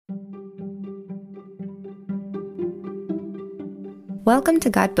Welcome to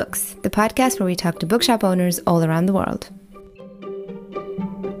Got Books, the podcast where we talk to bookshop owners all around the world.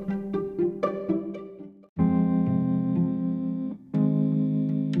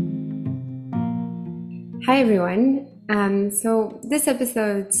 Hi everyone. So this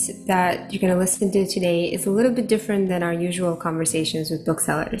episode that you're going to listen to today is a little bit different than our usual conversations with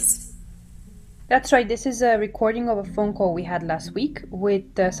booksellers. That's right. This is a recording of a phone call we had last week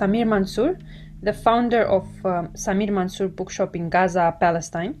with Samir Mansour, the founder of Samir Mansour Bookshop in Gaza,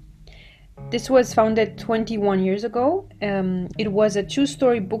 Palestine. This was founded 21 years ago. It was a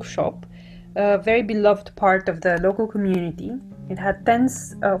two-story bookshop, a very beloved part of the local community. It had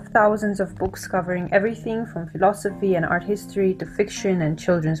tens of thousands of books covering everything from philosophy and art history to fiction and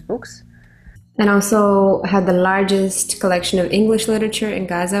children's books. And also had the largest collection of English literature in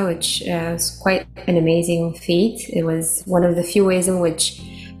Gaza, which is quite an amazing feat. It was one of the few ways in which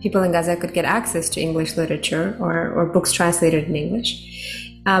people in Gaza could get access to English literature or books translated in English.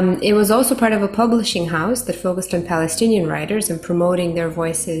 It was also part of a publishing house that focused on Palestinian writers and promoting their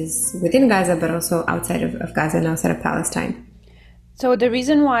voices within Gaza, but also outside of Gaza and outside of Palestine. So the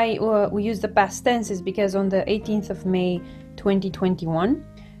reason why we use the past tense is because on the 18th of May 2021,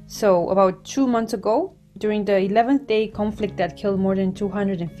 so about 2 months ago, during the 11th day conflict that killed more than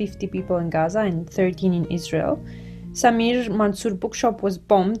 250 people in Gaza and 13 in Israel, Samir Mansour Bookshop was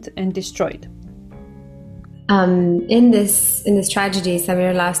bombed and destroyed. In this tragedy,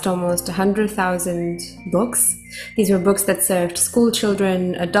 Samir lost almost 100,000 books. These were books that served school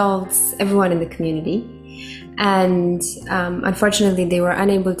children, adults, everyone in the community. And unfortunately, they were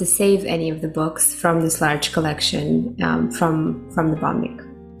unable to save any of the books from this large collection from the bombing.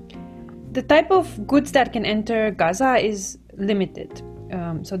 The type of goods that can enter Gaza is limited.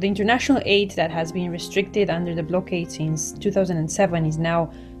 So the international aid that has been restricted under the blockade since 2007 is now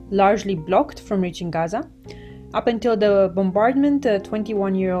largely blocked from reaching Gaza. Up until the bombardment, the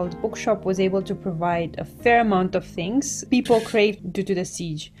 21-year-old bookshop was able to provide a fair amount of things people craved due to the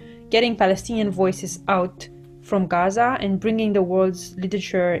siege, getting Palestinian voices out from Gaza and bringing the world's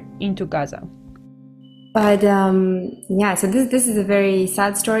literature into Gaza. But so this is a very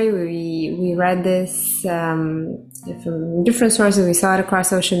sad story. We read this from different sources. We saw it across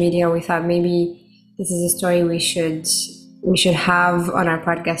social media. We thought maybe this is a story we should have on our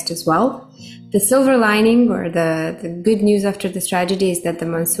podcast as well. The silver lining or the good news after this tragedy is that the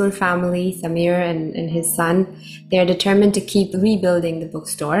Mansour family, Samir and his son, they are determined to keep rebuilding the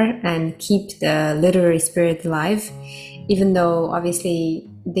bookstore and keep the literary spirit alive, even though obviously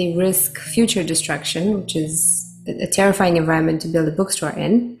they risk future destruction, which is a terrifying environment to build a bookstore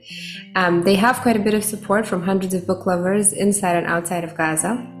in. They have quite a bit of support from hundreds of book lovers inside and outside of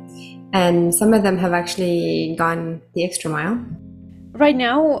Gaza, and some of them have actually gone the extra mile. Right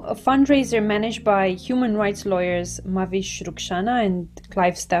now, a fundraiser managed by human rights lawyers Mavish Rukshana and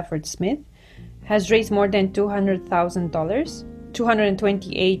Clive Stafford Smith has raised more than $200,000,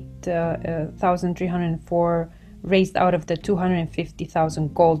 $228,304 raised out of the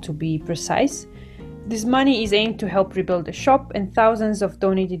 250,000 goal to be precise. This money is aimed to help rebuild the shop, and thousands of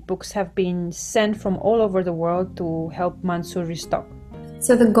donated books have been sent from all over the world to help Mansour restock.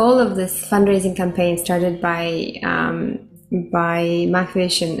 So the goal of this fundraising campaign started by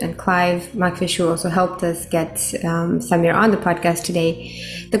Mavish and Clive. Mavish, who also helped us get Samir on the podcast today.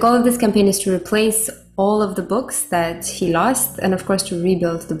 The goal of this campaign is to replace all of the books that he lost and of course to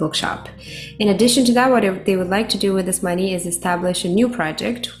rebuild the bookshop. In addition to that, what they would like to do with this money is establish a new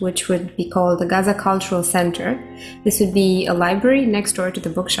project which would be called the Gaza Cultural Center. This would be a library next door to the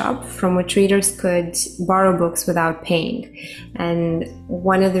bookshop from which readers could borrow books without paying. And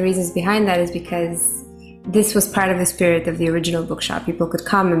one of the reasons behind that is because this was part of the spirit of the original bookshop. People could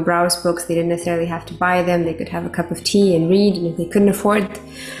come and browse books. They didn't necessarily have to buy them. They could have a cup of tea and read. And if they couldn't afford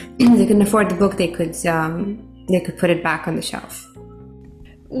the book, they could put it back on the shelf.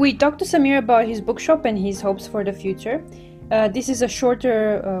 We talked to Samir about his bookshop and his hopes for the future. This is a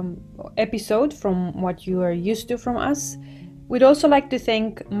shorter episode from what you are used to from us. We'd also like to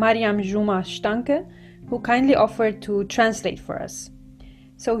thank Mariam Juma Stanke, who kindly offered to translate for us.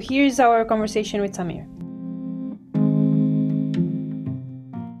 So here's our conversation with Samir.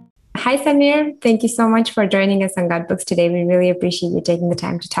 Hi, Samir. Thank you so much for joining us on Got Books today. We really appreciate you taking the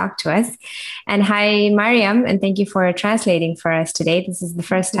time to talk to us. And hi, Mariam, and thank you for translating for us today. This is the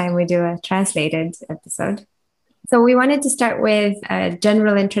first time we do a translated episode. So we wanted to start with a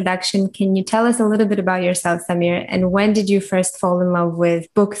general introduction. Can you tell us a little bit about yourself, Samir, and when did you first fall in love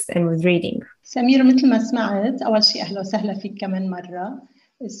with books and with reading? سمير مثل ما سمعت أول شيء أهلا وسهلا فيك كمان مرة.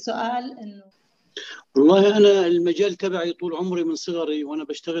 السؤال إنه والله أنا المجال تبعي طول عمري من صغري وأنا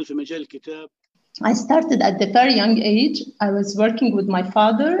بشتغل في مجال الكتاب. I started at the very young age. I was working with my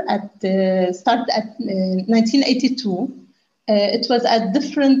father at 1982. It was at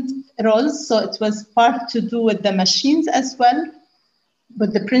different roles, so it was part to do with the machines as well,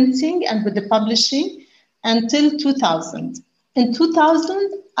 with the printing and with the publishing until 2000. In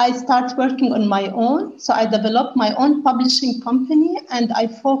 2000, I started working on my own. So I developed my own publishing company and I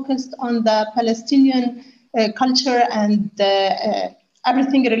focused on the Palestinian culture and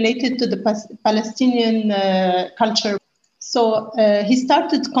everything related to the Palestinian culture. So he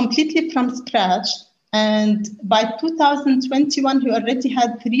started completely from scratch. And by 2021, he already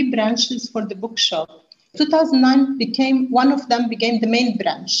had 3 branches for the bookshop. 2009 one of them became the main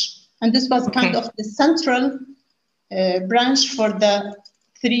branch. And this was kind of the central branch for the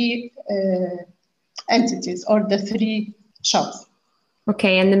 3 entities or the 3 shops.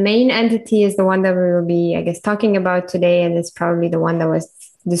 Okay, and the main entity is the one that we will be, I guess, talking about today, and it's probably the one that was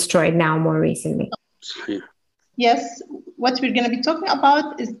destroyed now more recently. Yes, what we're going to be talking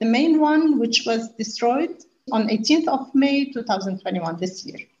about is the main one, which was destroyed on 18th of May 2021, this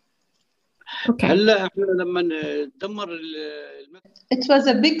year. Okay. It was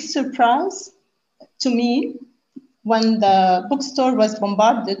a big surprise to me when the bookstore was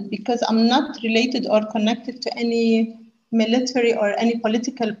bombarded because I'm not related or connected to any military or any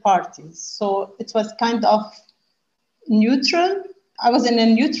political parties. So it was kind of neutral. I was in a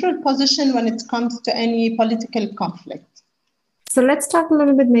neutral position when it comes to any political conflict. So let's talk a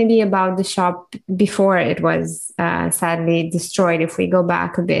little bit maybe about the shop before it was sadly destroyed. If we go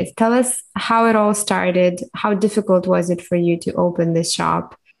back a bit, tell us how it all started. How difficult was it for you to open this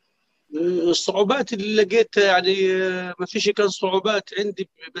shop? الصعوبات اللي لقيتها يعني ما فيش كان صعوبات عندي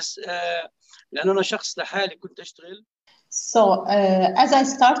بس لأن أنا شخص لحالي كنت أشتغل. So as I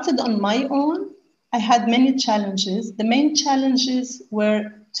started on my own, I had many challenges. The main challenges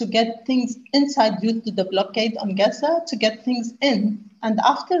were to get things inside due to the blockade on Gaza, to get things in. And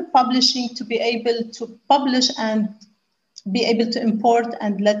after publishing, to be able to publish and be able to import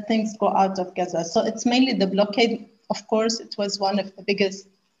and let things go out of Gaza. So it's mainly the blockade. Of course, it was one of the biggest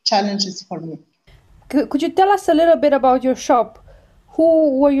challenges for me. Could you tell us a little bit about your shop?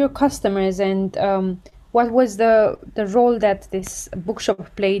 Who were your customers and what was the role that this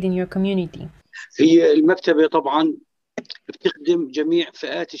bookshop played in your community? هي المكتبة طبعا بتخدم جميع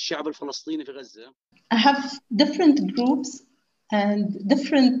فئات الشعب الفلسطيني في غزة. I have different groups and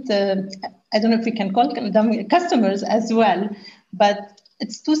different, I don't know if we can call them customers as well, but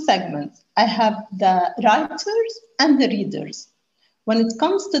it's 2 segments. I have the writers and the readers. When it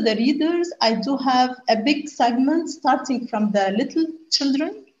comes to the readers, I do have a big segment starting from the little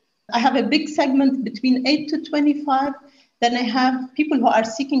children. I have a big segment between 8 to 25. Then I have people who are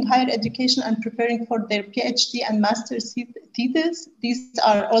seeking higher education and preparing for their PhD and master's thesis. These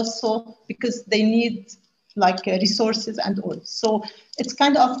are also because they need like resources and all. So it's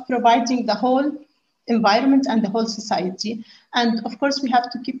kind of providing the whole environment and the whole society. And of course, we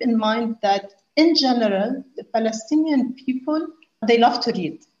have to keep in mind that in general, the Palestinian people, they love to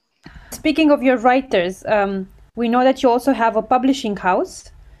read. Speaking of your writers, we know that you also have a publishing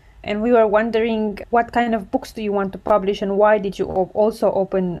house. And we were wondering what kind of books do you want to publish and why did you also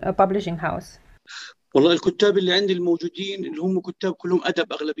open a publishing house? والله الكتاب اللي عندي الموجودين اللي هم كتاب كلهم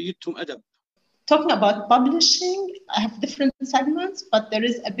أدب أغلبيتهم أدب. Talking about publishing, I have different segments, but there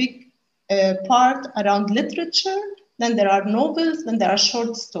is a big part around literature. Then there are novels, then there are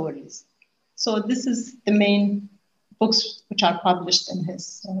short stories. So this is the main books which are published in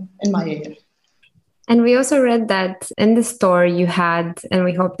my area. And we also read that in the store you had, and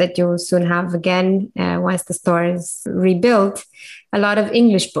we hope that you'll soon have again, once the store is rebuilt, a lot of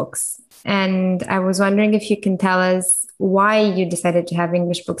English books. And I was wondering if you can tell us why you decided to have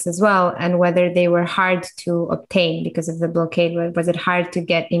English books as well, and whether they were hard to obtain because of the blockade. Was it hard to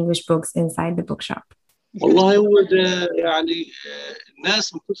get English books inside the bookshop? والله هو يعني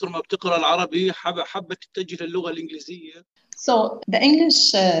الناس من كثر ما بتقرأ العربي حبت تتجه للغة الإنجليزية. So the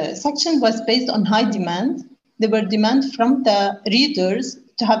English section was based on high demand. There were demand from the readers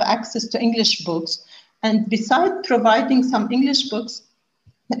to have access to English books. And besides providing some English books,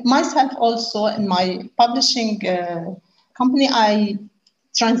 myself also in my publishing company, I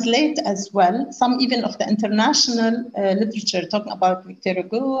translate as well, some even of the international literature, talking about Victor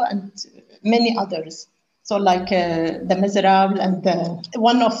Hugo and many others. So like the Miserable and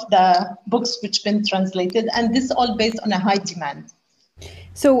one of the books which been translated, and this all based on a high demand.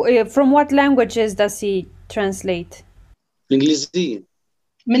 So from what languages does he translate? الإنجليزية.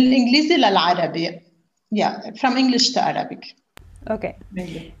 من الإنجليزي للعربي. Yeah, from English to Arabic. Okay.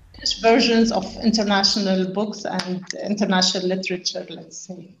 Versions of international books and international literature, let's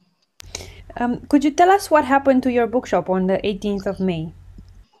say. Could you tell us what happened to your bookshop on the 18th of May?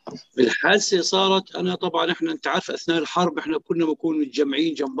 الحادثة صارت أنا طبعا إحنا أنت عارف أثناء الحرب إحنا كنا بنكون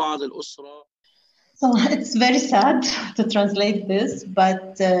متجمعين جنب بعض الأسرة. So it's very sad to translate this,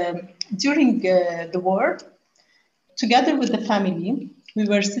 but during the war, together with the family, we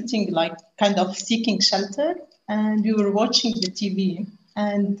were sitting like kind of seeking shelter, and we were watching the TV,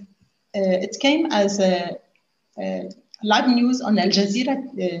 and it came as a live news on Al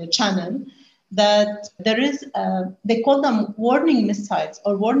Jazeera channel that there is, they call them warning missiles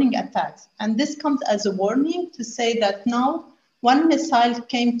or warning attacks. And this comes as a warning to say that now one missile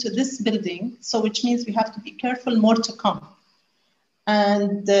came to this building, so which means we have to be careful, more to come.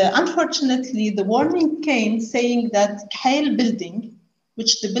 And unfortunately, the warning came saying that Hail building,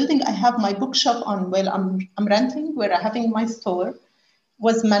 which the building I have my bookshop on, where I'm renting, where I'm having my store,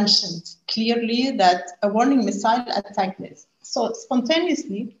 was mentioned clearly that a warning missile attacked this. So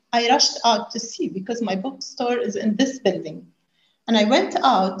spontaneously, I rushed out to see because my bookstore is in this building. And I went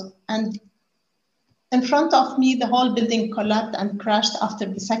out, and in front of me, the whole building collapsed and crashed after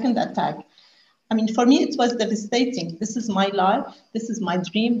the second attack. I mean, for me, it was devastating. This is my life. This is my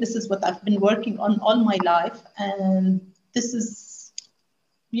dream. This is what I've been working on all my life. And this is,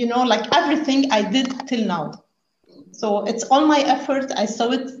 you know, like everything I did till now. So it's all my effort. I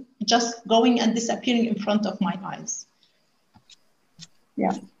saw it just going and disappearing in front of my eyes.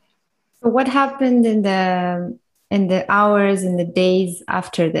 Yeah. So what happened in the hours and the days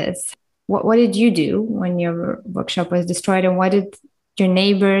after this? What did you do when your bookshop was destroyed, and what did your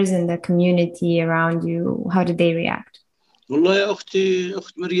neighbors and the community around you, how did they react? والله يا أختي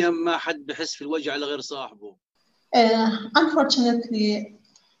أخت مريم ما حد بحس في الوجع إلا غير صاحبه. Unfortunately,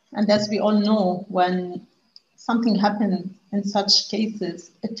 and as we all know, when something happens in such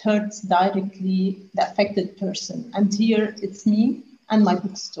cases, it hurts directly the affected person. And here it's me and my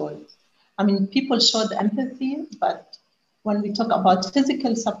bookstore. I mean, people showed empathy, but when we talk about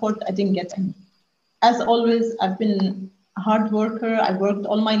physical support, I didn't get any. As always, I've been a hard worker. I worked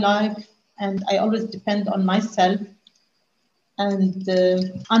all my life, and I always depend on myself. And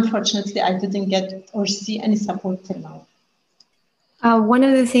unfortunately, I didn't get or see any support till now. One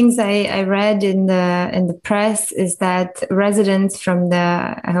of the things I read in the press is that residents from the,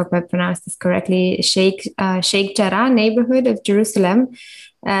 I hope I pronounced this correctly, Sheikh Jarrah neighborhood of Jerusalem,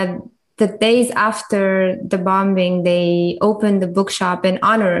 the days after the bombing, they opened the bookshop in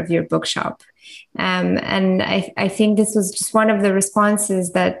honor of your bookshop. And I think this was just one of the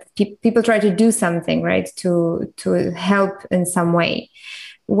responses that people try to do something, right, to help in some way.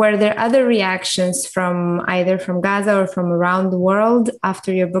 Were there other reactions from either from Gaza or from around the world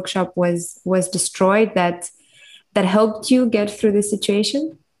after your bookshop was destroyed that helped you get through the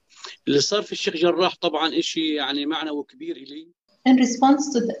situation? اللي صار في الشيخ جراح طبعا إشي يعني معنوي كبير إلي. In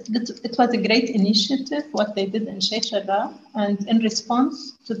response to that, it was a great initiative, what they did in Sheikh Jarrah. And in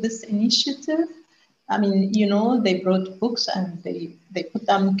response to this initiative, I mean, you know, they brought books and they put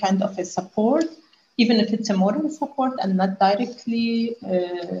them kind of a support, even if it's a moral support and not directly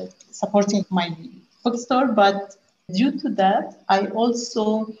supporting my bookstore. But due to that, I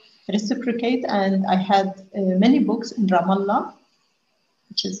also reciprocate, and I had many books in Ramallah,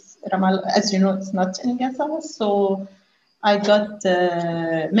 which is Ramallah, as you know, it's not in Gaza. So I got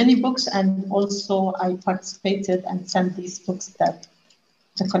many books, and also I participated and sent these books that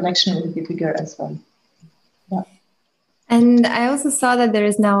the collection will be bigger as well. Yeah. And I also saw that there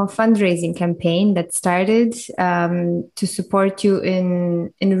is now a fundraising campaign that started to support you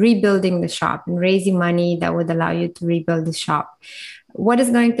in rebuilding the shop and raising money that would allow you to rebuild the shop. What is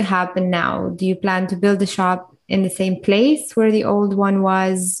going to happen now? Do you plan to build the shop in the same place where the old one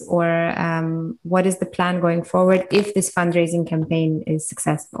was, or what is the plan going forward if this fundraising campaign is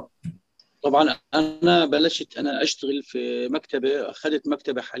successful? طبعا أنا بلشت أنا أشتغل في مكتبة، أخذت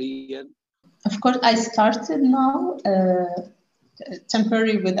مكتبة حاليا. Of course, I started now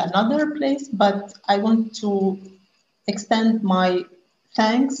temporary with another place, but I want to extend my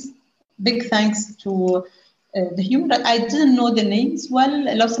thanks, big thanks to the human rights. I didn't know the names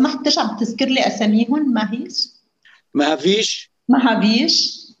well. لو سمحت ترجع تذكر لي أساميهم. مهافيش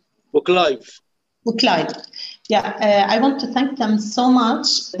وكلايف. Yeah, I want to thank them so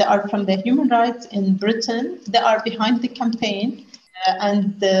much. They are from the human rights in Britain. They are behind the campaign.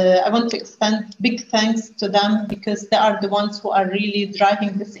 And I want to extend big thanks to them because they are the ones who are really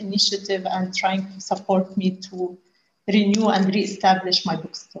driving this initiative and trying to support me to renew and reestablish my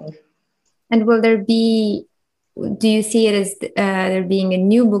bookstore. And do you see it as there being a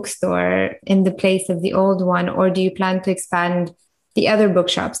new bookstore in the place of the old one, or do you plan to expand the other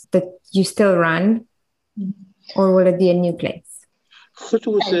bookshops that you still run, or will it be a new place?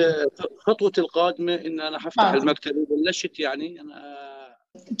 خطوة القادمة إن أنا حفتح المكتب وبلشت يعني أنا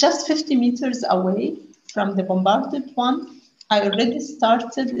just 50 meters away from the bombarded one. I already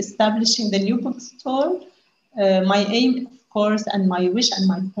started establishing the new bookstore. My aim, of course, and my wish and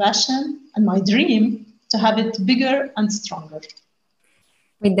my passion and my dream to have it bigger and stronger.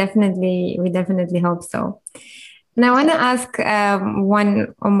 We definitely hope so. And I want to ask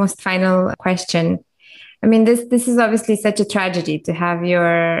one almost final question. I mean, this is obviously such a tragedy to have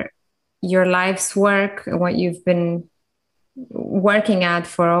your life's work, what you've been working at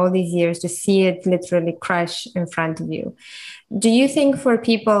for all these years, to see it literally crush in front of you. Do you think for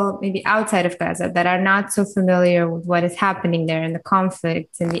people maybe outside of Gaza that are not so familiar with what is happening there and the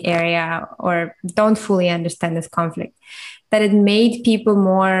conflicts in the area, or don't fully understand this conflict, that it made people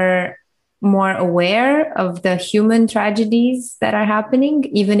more aware of the human tragedies that are happening,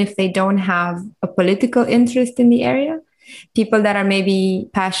 even if they don't have a political interest in the area? People that are maybe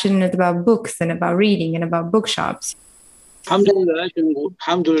passionate about books and about reading and about bookshops.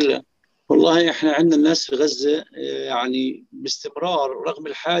 الحمد لله والله احنا عندنا الناس في غزة يعني باستمرار رغم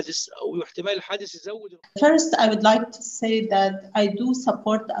الحادث او احتمال الحادث يزود. First, I would like to say that I do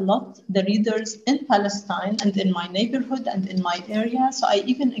support a lot the readers in Palestine and in my neighborhood and in my area. So I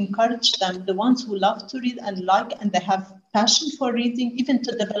even encourage them, the ones who love to read and they have passion for reading, even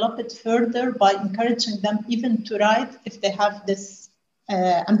to develop it further by encouraging them even to write if they have this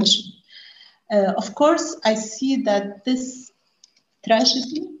ambition. Of course, I see that this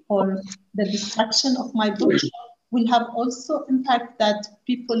tragedy or the destruction of my bookshop will have also impact that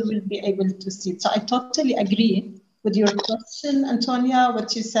people will be able to see. So I totally agree with your question, Antonia,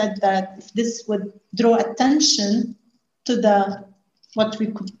 what you said, that if this would draw attention to what we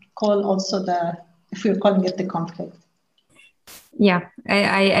could call also if we're calling it the conflict. Yeah,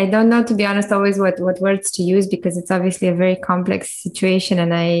 I don't know, to be honest, always what words to use, because it's obviously a very complex situation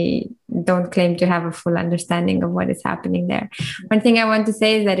and I don't claim to have a full understanding of what is happening there. One thing I want to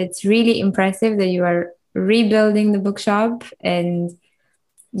say is that it's really impressive that you are rebuilding the bookshop and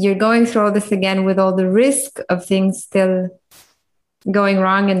you're going through all this again with all the risk of things still going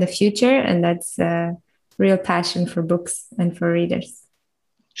wrong in the future. And that's a real passion for books and for readers.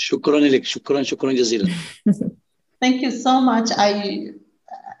 شكرا لك. شكرا جزيلا. Thank you so much.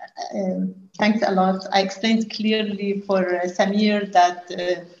 Thanks a lot. I explained clearly for Samir that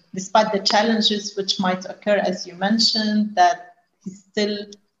despite the challenges which might occur, as you mentioned, that he's still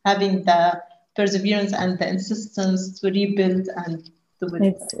having the perseverance and the insistence to rebuild and do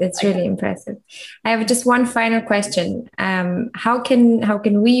it. It's really impressive. I have just one final question. How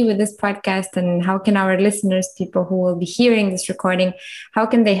can we, with this podcast, and how can our listeners, people who will be hearing this recording, how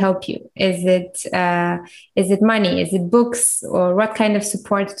can they help you? Is it money? Is it books? Or what kind of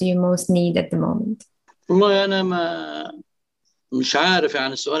support do you most need at the moment? والله أنا مش عارف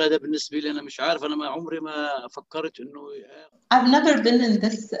يعني السؤال ده بالنسبة لي أنا مش عارف. أنا ما عمري ما فكرت إنه. I've never been in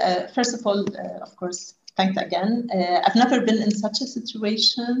this. First of all, of course. Thanks again. I've never been in such a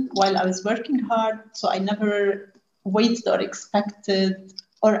situation while I was working hard, so I never waited or expected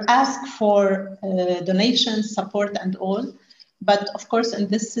or asked for donations, support, and all. But of course, in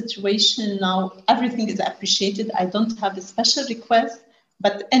this situation now, everything is appreciated. I don't have a special request,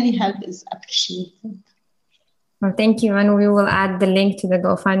 but any help is appreciated. Well, thank you. And we will add the link to the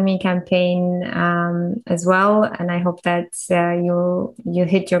GoFundMe campaign as well. And I hope that you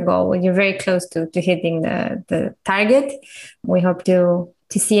hit your goal. You're very close to hitting the target. We hope to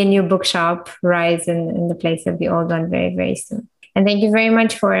see a new bookshop rise in the place of the old one very, very soon. And thank you very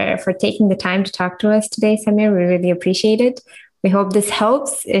much for taking the time to talk to us today, Samir. We really appreciate it. We hope this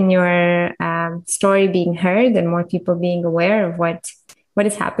helps in your story being heard and more people being aware of what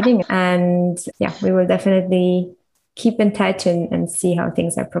is happening. And yeah, we will definitely keep in touch and see how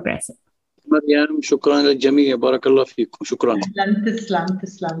things are progressing. مريم شكرا للجميع. بارك الله فيكم. شكرا.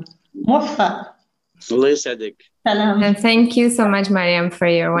 تسلم. موفق. الله يسعدك. Salam. And thank you so much, Mariam, for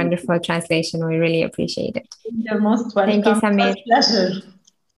your wonderful translation. We really appreciate it. You're most welcome. Thank you, Samir. It's a pleasure.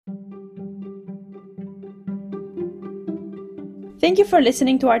 Thank you for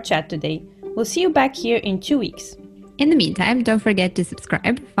listening to our chat today. We'll see you back here in 2 weeks. In the meantime, don't forget to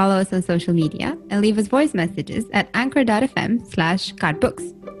subscribe, follow us on social media, and leave us voice messages at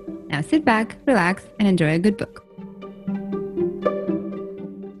anchor.fm/cardbooks. Now sit back, relax, and enjoy a good book.